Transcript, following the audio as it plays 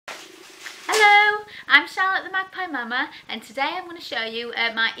I'm Charlotte the Magpie Mama, and today I'm going to show you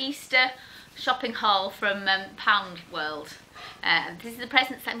my Easter shopping haul from Poundworld. This is the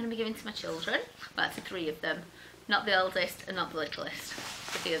presents that I'm going to be giving to my children. Well, that's the 3 of them, not the oldest and not the littlest,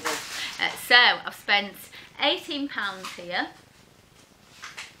 but the others. So I've spent £18 here.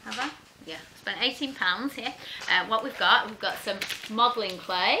 Have I? Yeah, spent £18 here. What we've got some modelling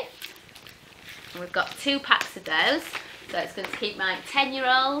clay. And we've got 2 packs of those. So it's going to keep my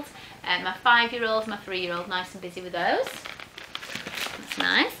 10-year-old, my 5-year-old, my 3-year-old nice and busy with those. That's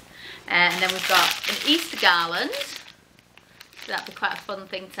nice. And then we've got an Easter garland. So that'd be quite a fun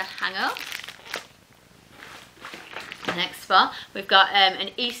thing to hang up. Next spot, we've got an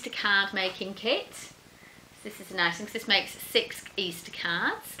Easter card making kit. So this is a nice one because this makes 6 Easter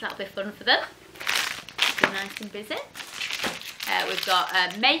cards. That'll be fun for them. Keep them nice and busy. We've got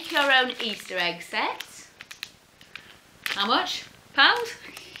a make your own Easter egg set. How much? £1?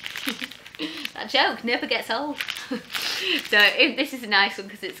 That joke never gets old. So this is a nice one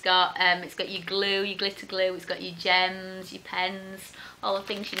because it's got your glue, your glitter glue, it's got your gems, your pens, all the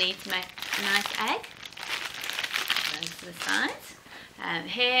things you need to make a nice egg. Those to the side.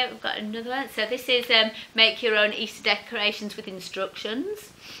 Here we've got another one. So this is make your own Easter decorations with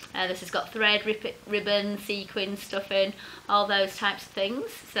instructions. This has got thread, ribbon, sequin, stuffing, all those types of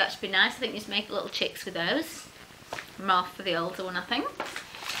things. So that should be nice. I think you just make little chicks with those. More for the older one, I think.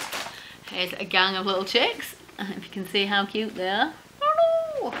 Here's a gang of little chicks. If you can see how cute they are. Oh,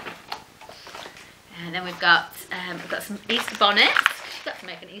 no. And then we've got some Easter bonnets. You've got to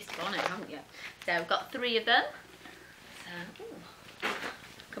make an Easter bonnet, haven't you? So we've got 3 of them. So,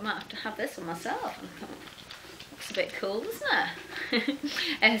 I might have to have this one myself. Looks a bit cool, doesn't it?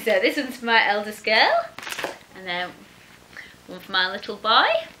 And so this one's for my eldest girl, and then one for my little boy,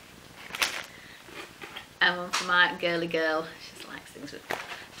 and one for my girly girl. She just likes things with a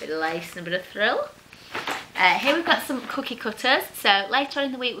bit of lace and a bit of thrill. Here we've got some cookie cutters. So later on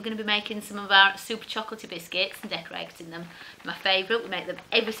in the week we're going to be making some of our super chocolatey biscuits and decorating them. My favourite, we make them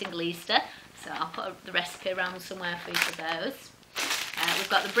every single Easter. So I'll put the recipe around somewhere for you for those. We've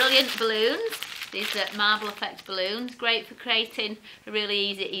got the brilliant balloons. These are marble effect balloons. Great for creating a really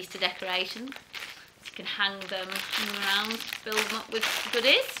easy Easter decoration. So you can hang them around, fill them up with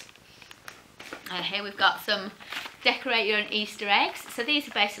goodies. Here we've got some decorate your own Easter eggs. So these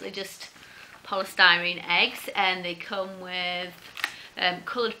are basically just polystyrene eggs, and they come with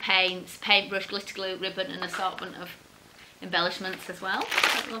coloured paints, paintbrush, glitter glue, ribbon, and an assortment of embellishments as well.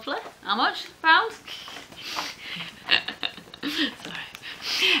 That's lovely. How much? £1? Sorry.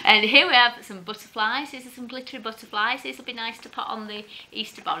 And here we have some butterflies. These are some glittery butterflies. These will be nice to put on the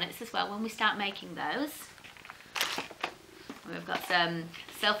Easter bonnets as well when we start making those. We've got some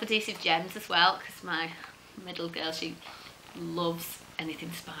self-adhesive gems as well because my middle girl, she loves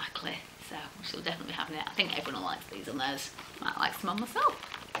anything sparkly, so she'll definitely be having it. I think everyone likes these on those. Might like some on myself.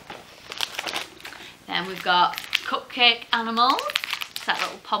 Then we've got cupcake animals. It's that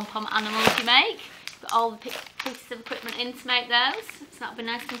little pom-pom animals you make. We've got all the pieces of equipment in to make those, so that'll be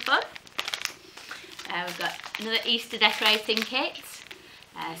nice and fun. We've got another Easter decorating kit.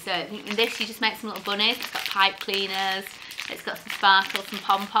 So in this you just make some little bunnies. It's got pipe cleaners, it's got some sparkles, some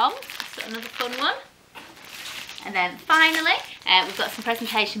pom-poms. It's another fun one. And then finally, we've got some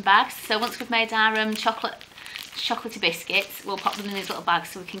presentation bags. So once we've made our chocolatey biscuits, we'll pop them in these little bags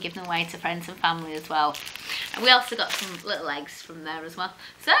so we can give them away to friends and family as well. And we also got some little eggs from there as well.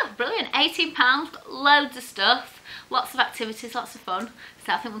 So brilliant, £18, got loads of stuff, lots of activities, lots of fun.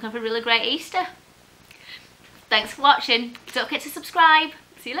 So I think we're going to have a really great Easter. Thanks for watching. Don't forget to subscribe.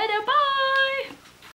 See you later, bye!